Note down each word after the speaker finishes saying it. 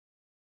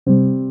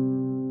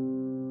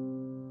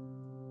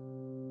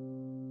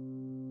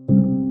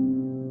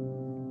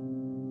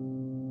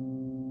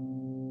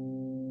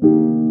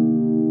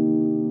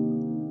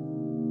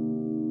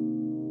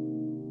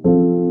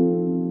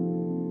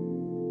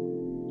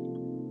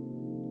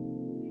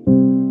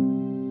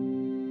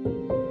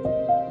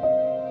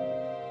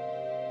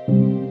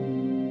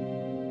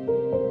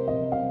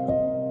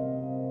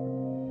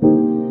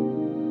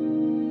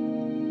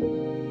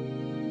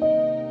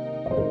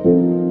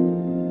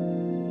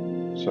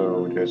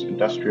So there's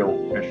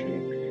industrial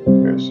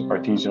fishing, there's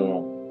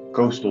artisanal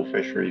coastal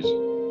fisheries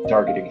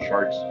targeting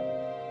sharks.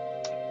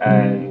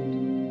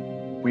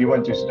 And we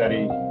want to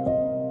study,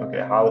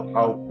 okay,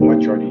 how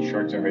much are these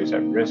sharks and rays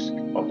at risk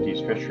of these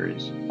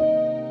fisheries?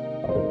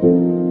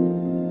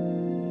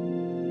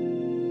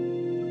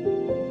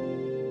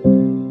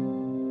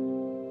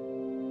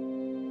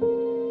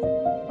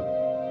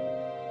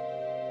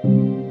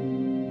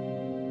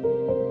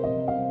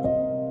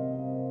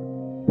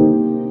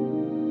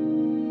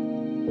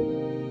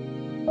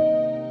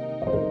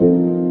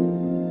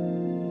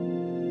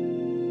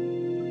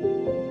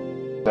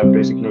 That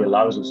basically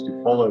allows us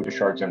to follow the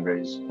sharks and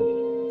rays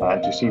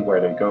and to see where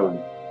they go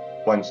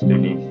once they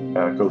leave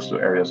coastal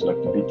areas like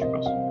the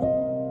Bijagós.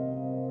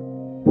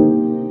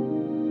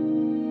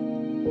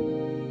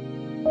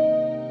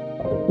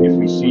 If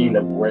we see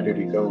like where do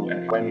they go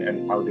and when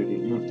and how do they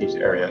leave these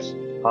areas,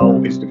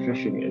 how is the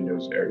fishing in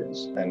those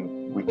areas,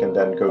 and we can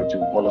then go to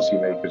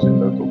policymakers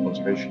and local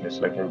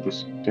conservationists like, hey,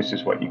 this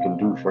is what you can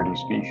do for these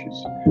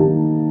species.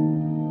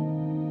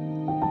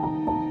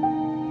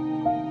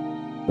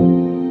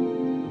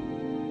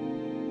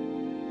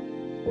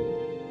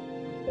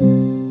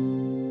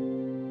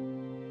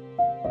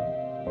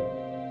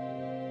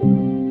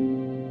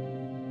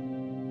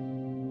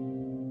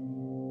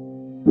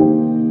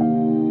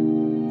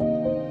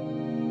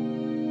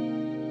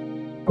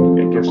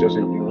 It gives us a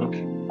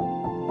unique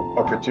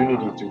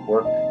opportunity to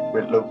work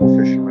with local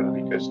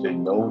fishermen because they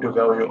know the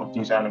value of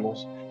these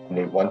animals and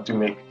they want to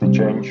make the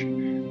change,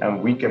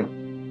 and we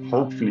can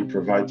hopefully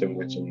provide them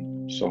with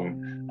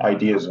some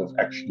ideas of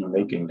actually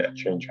making that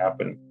change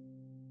happen.